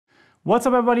What's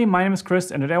up everybody, my name is Chris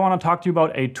and today I want to talk to you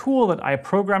about a tool that I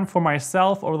programmed for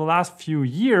myself over the last few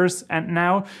years and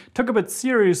now took a bit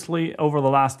seriously over the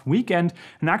last weekend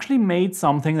and actually made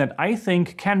something that I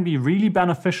think can be really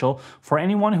beneficial for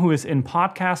anyone who is in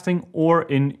podcasting or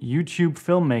in YouTube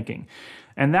filmmaking.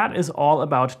 And that is all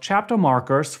about chapter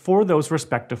markers for those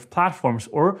respective platforms,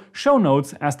 or show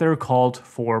notes as they're called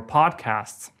for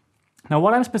podcasts. Now,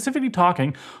 what I'm specifically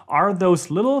talking are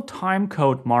those little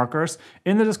timecode markers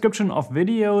in the description of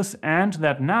videos and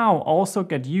that now also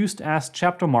get used as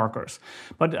chapter markers.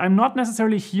 But I'm not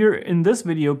necessarily here in this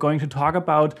video going to talk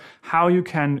about how you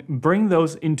can bring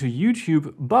those into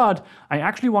YouTube, but I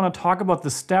actually want to talk about the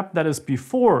step that is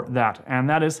before that, and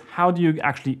that is how do you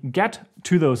actually get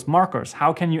to those markers?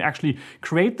 How can you actually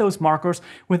create those markers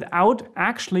without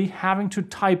actually having to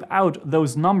type out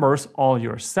those numbers all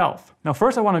yourself? Now,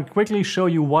 first I want to quickly show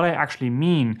you what I actually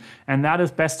mean, and that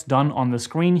is best done on the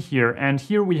screen here. And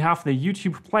here we have the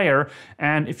YouTube player,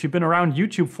 and if you've been around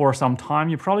YouTube for some time,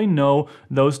 you probably know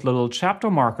those little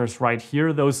chapter markers right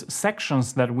here, those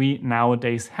sections that we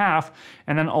nowadays have,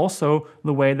 and then also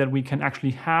the way that we can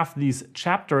actually have these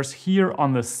chapters here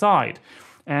on the side.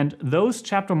 And those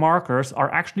chapter markers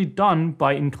are actually done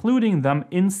by including them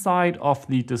inside of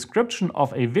the description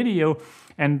of a video.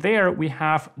 And there we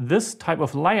have this type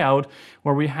of layout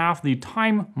where we have the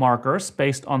time markers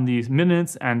based on these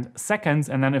minutes and seconds.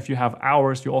 And then if you have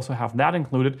hours, you also have that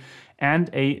included, and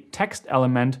a text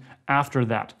element after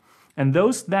that. And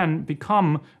those then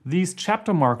become these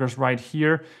chapter markers right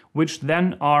here, which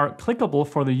then are clickable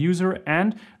for the user,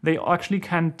 and they actually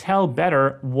can tell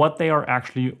better what they are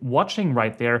actually watching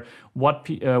right there, what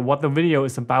the video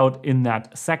is about in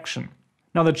that section.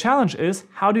 Now the challenge is,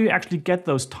 how do you actually get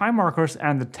those time markers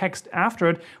and the text after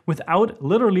it without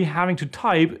literally having to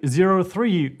type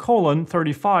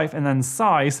 03:35 and then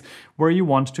size where you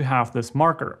want to have this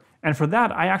marker? And for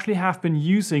that, I actually have been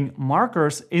using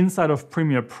markers inside of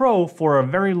Premiere Pro for a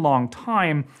very long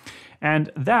time.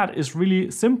 And that is really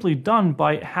simply done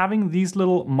by having these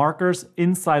little markers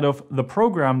inside of the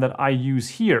program that I use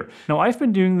here. Now, I've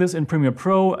been doing this in Premiere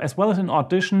Pro as well as in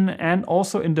Audition and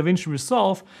also in DaVinci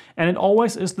Resolve, and it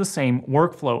always is the same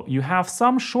workflow. You have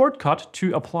some shortcut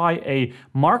to apply a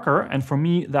marker, and for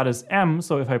me that is M,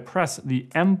 so if I press the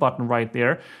M button right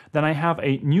there, then I have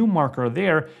a new marker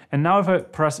there, and now if I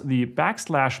press the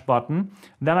backslash button,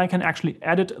 then I can actually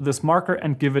edit this marker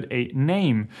and give it a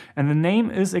name. And the name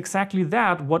is exactly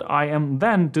that what I am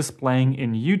then displaying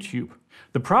in YouTube.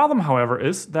 The problem, however,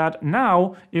 is that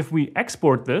now if we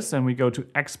export this and we go to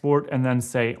export and then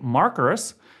say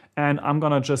markers, and I'm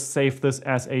gonna just save this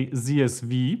as a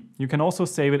ZSV. You can also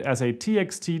save it as a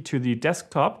TXT to the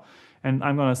desktop, and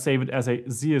I'm gonna save it as a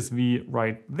ZSV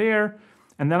right there.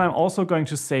 And then I'm also going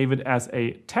to save it as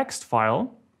a text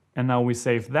file, and now we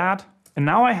save that. And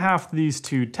now I have these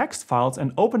two text files,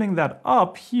 and opening that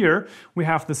up here, we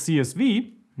have the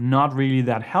CSV, not really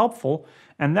that helpful.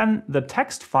 And then the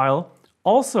text file,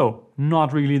 also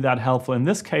not really that helpful. In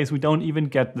this case, we don't even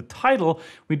get the title,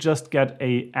 we just get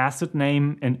an asset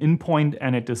name, an endpoint,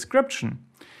 and a description.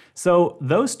 So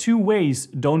those two ways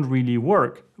don't really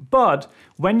work. But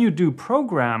when you do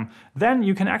program, then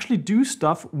you can actually do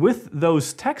stuff with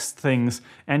those text things,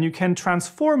 and you can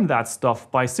transform that stuff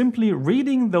by simply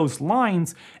reading those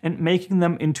lines and making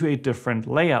them into a different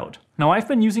layout. Now, I've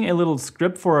been using a little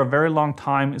script for a very long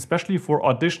time, especially for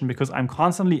Audition, because I'm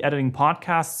constantly editing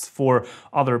podcasts for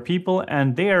other people,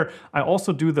 and there I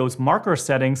also do those marker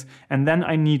settings, and then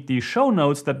I need the show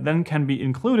notes that then can be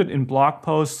included in blog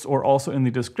posts or also in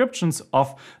the descriptions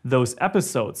of those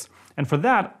episodes. And for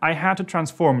that, I had to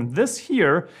transform this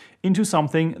here into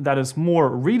something that is more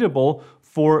readable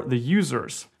for the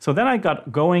users. So then I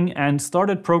got going and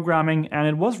started programming, and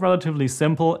it was relatively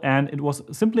simple, and it was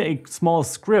simply a small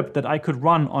script that I could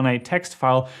run on a text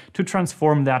file to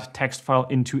transform that text file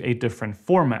into a different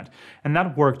format. And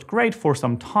that worked great for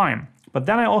some time. But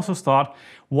then I also thought,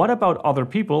 what about other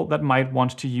people that might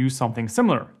want to use something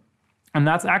similar? And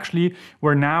that's actually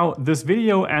where now this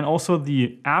video and also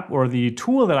the app or the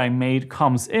tool that I made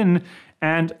comes in,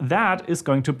 and that is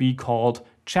going to be called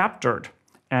Chaptered.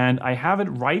 And I have it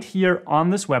right here on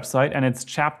this website, and it's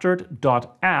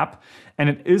Chaptered.app, and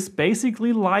it is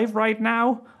basically live right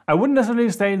now. I wouldn't necessarily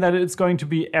say that it's going to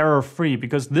be error-free,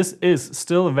 because this is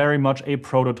still very much a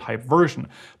prototype version.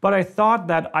 But I thought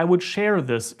that I would share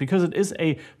this because it is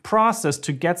a process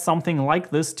to get something like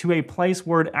this to a place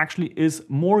where it actually is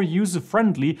more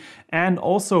user-friendly and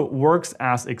also works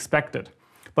as expected.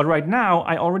 But right now,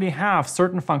 I already have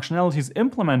certain functionalities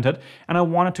implemented, and I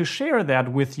wanted to share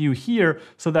that with you here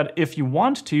so that if you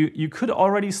want to, you could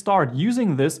already start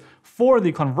using this for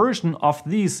the conversion of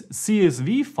these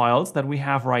CSV files that we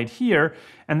have right here,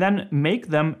 and then make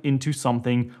them into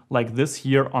something like this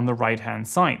here on the right-hand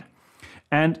side.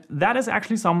 And that is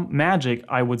actually some magic,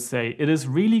 I would say. It is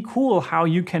really cool how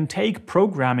you can take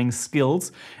programming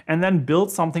skills and then build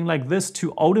something like this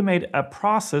to automate a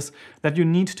process that you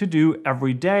need to do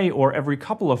every day or every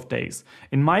couple of days.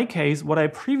 In my case, what I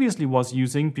previously was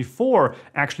using before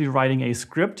actually writing a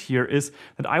script here is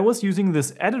that I was using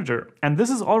this editor. And this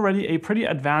is already a pretty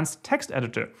advanced text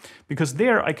editor, because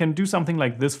there I can do something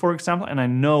like this, for example, and I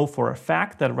know for a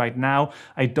fact that right now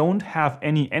I don't have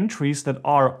any entries that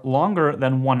are longer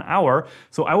than 1 hour.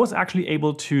 So I was actually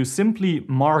able to simply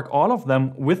mark all of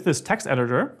them with this text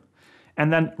editor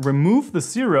and then remove the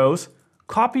zeros,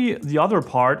 copy the other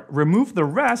part, remove the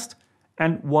rest,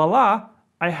 and voila,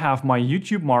 I have my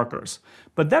YouTube markers.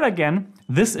 But then again,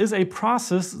 this is a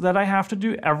process that I have to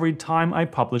do every time I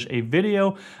publish a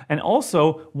video. And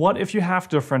also, what if you have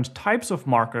different types of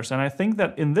markers? And I think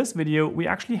that in this video, we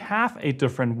actually have a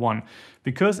different one,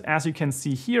 because as you can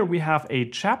see here, we have a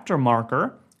chapter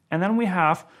marker, and then we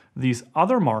have these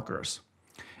other markers.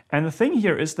 And the thing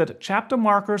here is that chapter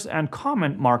markers and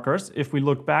comment markers, if we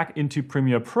look back into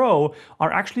Premiere Pro,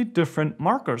 are actually different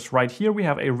markers. Right here we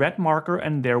have a red marker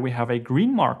and there we have a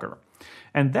green marker.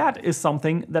 And that is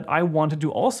something that I wanted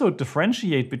to also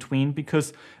differentiate between,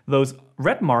 because those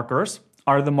red markers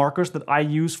are the markers that I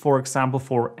use, for example,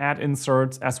 for ad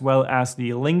inserts, as well as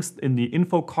the links in the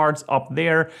info cards up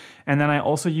there. And then I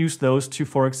also use those to,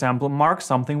 for example, mark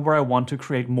something where I want to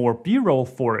create more B-roll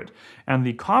for it. And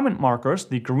the comment markers,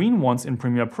 the green ones in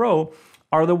Premiere Pro,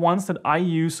 are the ones that I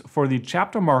use for the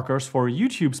chapter markers for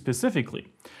YouTube specifically.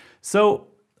 So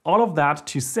all of that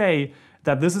to say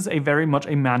that this is a very much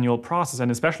a manual process, and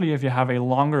especially if you have a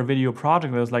longer video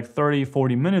project that's like 30,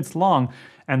 40 minutes long.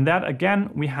 And that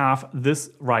again, we have this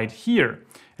right here.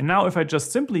 And now if I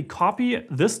just simply copy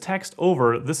this text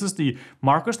over, this is the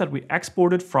markers that we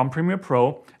exported from Premiere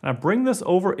Pro, and I bring this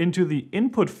over into the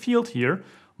input field here,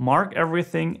 mark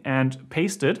everything and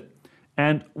paste it,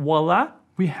 and voila,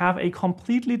 we have a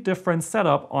completely different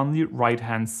setup on the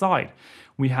right-hand side.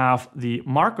 We have the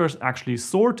markers actually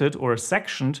sorted or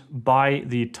sectioned by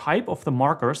the type of the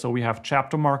marker. So we have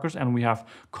chapter markers and we have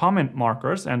comment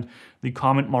markers, and the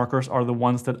comment markers are the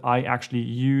ones that I actually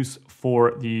use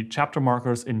for the chapter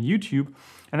markers in YouTube.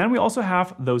 And then we also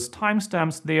have those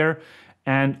timestamps there,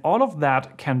 and all of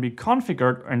that can be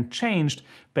configured and changed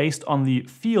based on the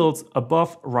fields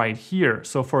above right here.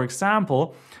 So for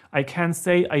example, I can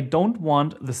say I don't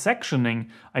want the sectioning.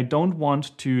 I don't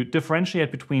want to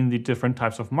differentiate between the different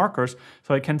types of markers.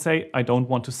 So I can say I don't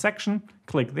want to section,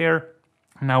 click there.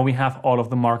 Now we have all of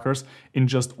the markers in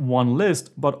just one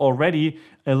list, but already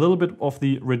a little bit of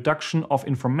the reduction of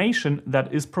information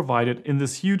that is provided in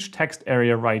this huge text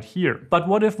area right here. But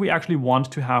what if we actually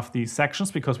want to have these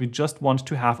sections because we just want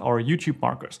to have our YouTube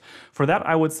markers? For that,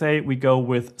 I would say we go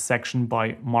with section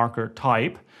by marker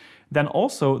type. Then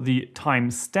also the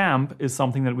timestamp is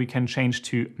something that we can change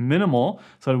to minimal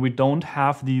so that we don't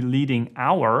have the leading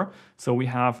hour. So we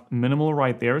have minimal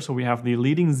right there. So we have the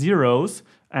leading zeros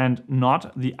and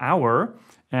not the hour.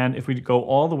 And if we go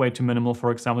all the way to minimal,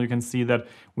 for example, you can see that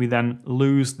we then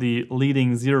lose the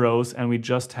leading zeros and we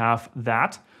just have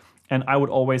that. And I would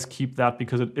always keep that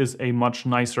because it is a much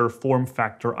nicer form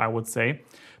factor, I would say.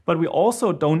 But we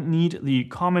also don't need the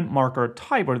comment marker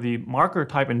type or the marker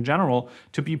type in general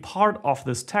to be part of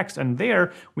this text. And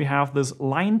there we have this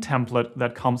line template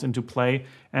that comes into play,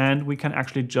 and we can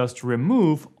actually just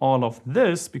remove all of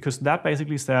this because that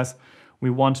basically says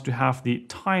we want to have the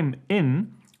time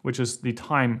in, which is the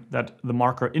time that the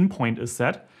marker in point is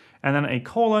set, and then a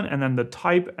colon, and then the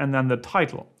type, and then the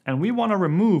title. And we want to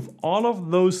remove all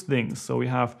of those things. So we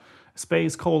have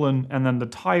space, colon, and then the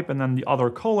type, and then the other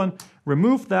colon.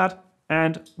 Remove that,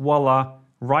 and voila,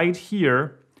 right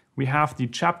here, we have the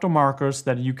chapter markers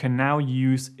that you can now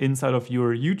use inside of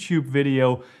your YouTube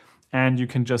video, and you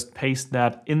can just paste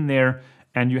that in there,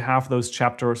 and you have those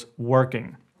chapters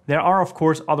working. There are, of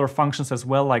course, other functions as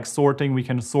well, like sorting. We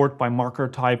can sort by marker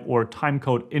type or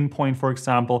timecode endpoint, for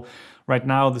example. Right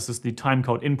now, this is the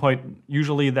timecode endpoint.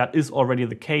 Usually that is already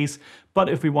the case, but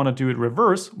if we want to do it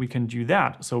reverse, we can do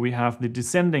that. So we have the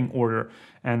descending order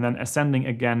and then ascending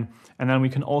again. And then we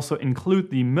can also include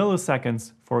the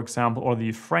milliseconds, for example, or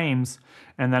the frames.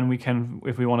 And then we can,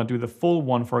 if we want to do the full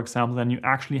one, for example, then you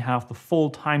actually have the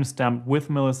full timestamp with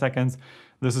milliseconds.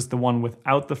 This is the one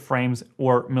without the frames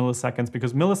or milliseconds,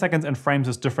 because milliseconds and frames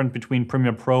is different between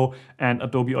Premiere Pro and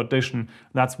Adobe Audition.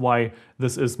 That's why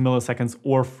this is milliseconds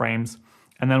or frames.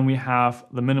 And then we have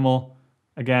the minimal.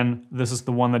 Again, this is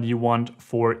the one that you want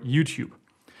for YouTube.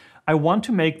 I want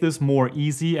to make this more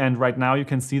easy, and right now you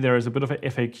can see there is a bit of a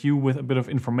FAQ with a bit of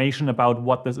information about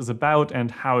what this is about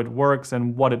and how it works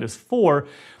and what it is for.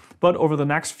 But over the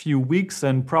next few weeks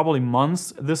and probably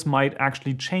months, this might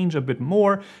actually change a bit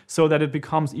more so that it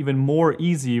becomes even more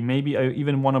easy. Maybe I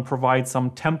even want to provide some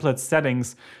template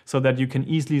settings so that you can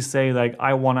easily say, like,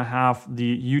 I want to have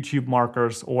the YouTube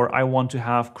markers, or I want to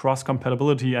have cross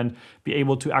compatibility and be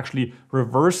able to actually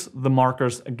reverse the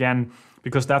markers again,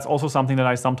 because that's also something that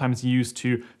I sometimes use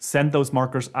to send those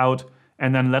markers out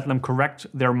and then let them correct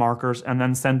their markers and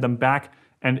then send them back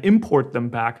and import them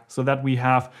back, so that we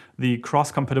have the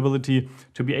cross compatibility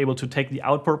to be able to take the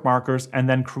output markers and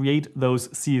then create those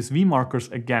CSV markers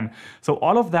again. So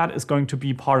all of that is going to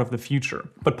be part of the future.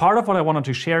 But part of what I wanted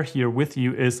to share here with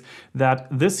you is that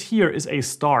this here is a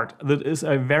start. That is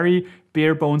a very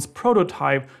bare bones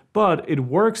prototype, but it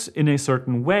works in a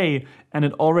certain way, and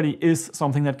it already is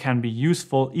something that can be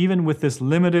useful even with this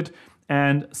limited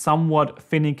and somewhat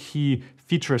finicky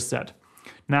feature set.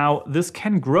 Now, this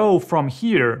can grow from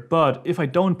here, but if I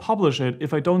don't publish it,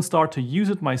 if I don't start to use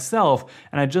it myself,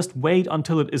 and I just wait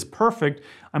until it is perfect,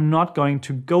 I'm not going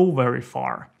to go very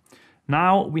far.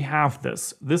 Now we have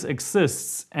this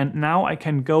exists, and now I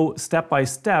can go step by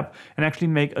step and actually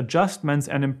make adjustments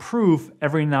and improve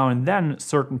every now and then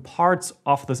certain parts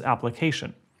of this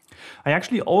application. I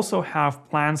actually also have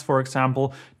plans, for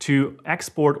example, to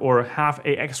export or have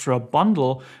an extra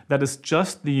bundle that is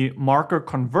just the marker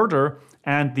converter,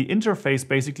 and the interface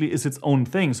basically is its own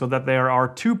thing, so that there are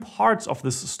two parts of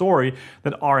this story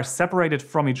that are separated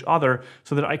from each other,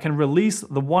 so that I can release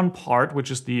the one part,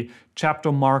 which is the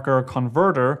chapter marker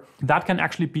converter. That can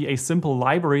actually be a simple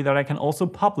library that I can also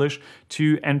publish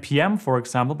to NPM, for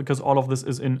example, because all of this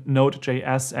is in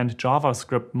Node.js and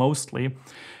JavaScript mostly.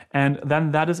 And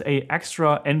then that is an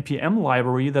extra NPM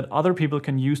library that other people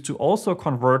can use to also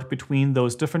convert between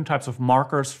those different types of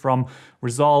markers from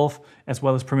Resolve, as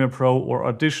well as Premiere Pro or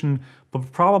Audition, but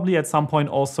probably at some point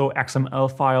also XML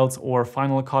files or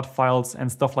Final Cut files and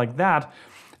stuff like that.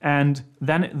 And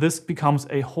then this becomes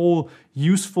a whole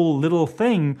useful little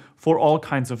thing for all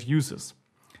kinds of uses.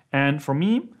 And for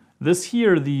me, this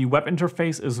here, the web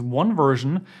interface, is one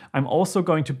version. I'm also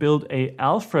going to build a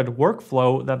Alfred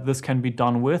workflow that this can be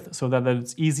done with, so that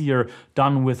it's easier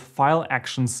done with file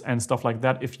actions and stuff like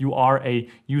that. If you are a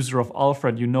user of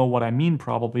Alfred, you know what I mean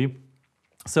probably.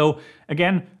 So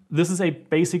again, this is a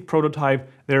basic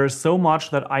prototype. There is so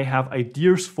much that I have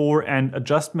ideas for and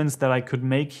adjustments that I could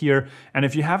make here. And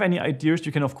if you have any ideas,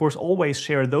 you can of course always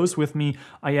share those with me.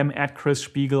 I am at Chris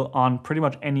Spiegl on pretty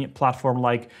much any platform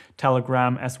like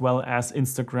Telegram, as well as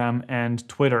Instagram and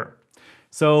Twitter.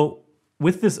 So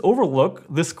with this overlook,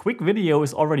 this quick video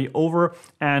is already over,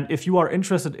 and if you are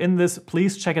interested in this,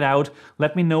 please check it out.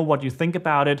 Let me know what you think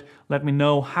about it. Let me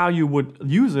know how you would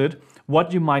use it,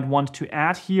 what you might want to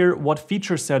add here, what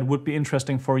feature set would be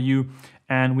interesting for you,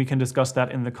 and we can discuss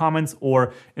that in the comments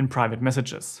or in private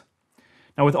messages.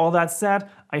 Now, with all that said,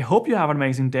 I hope you have an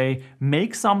amazing day.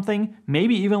 Make something,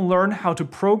 maybe even learn how to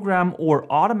program or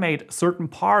automate certain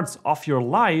parts of your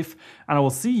life, and I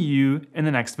will see you in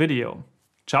the next video.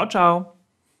 Ciao, ciao.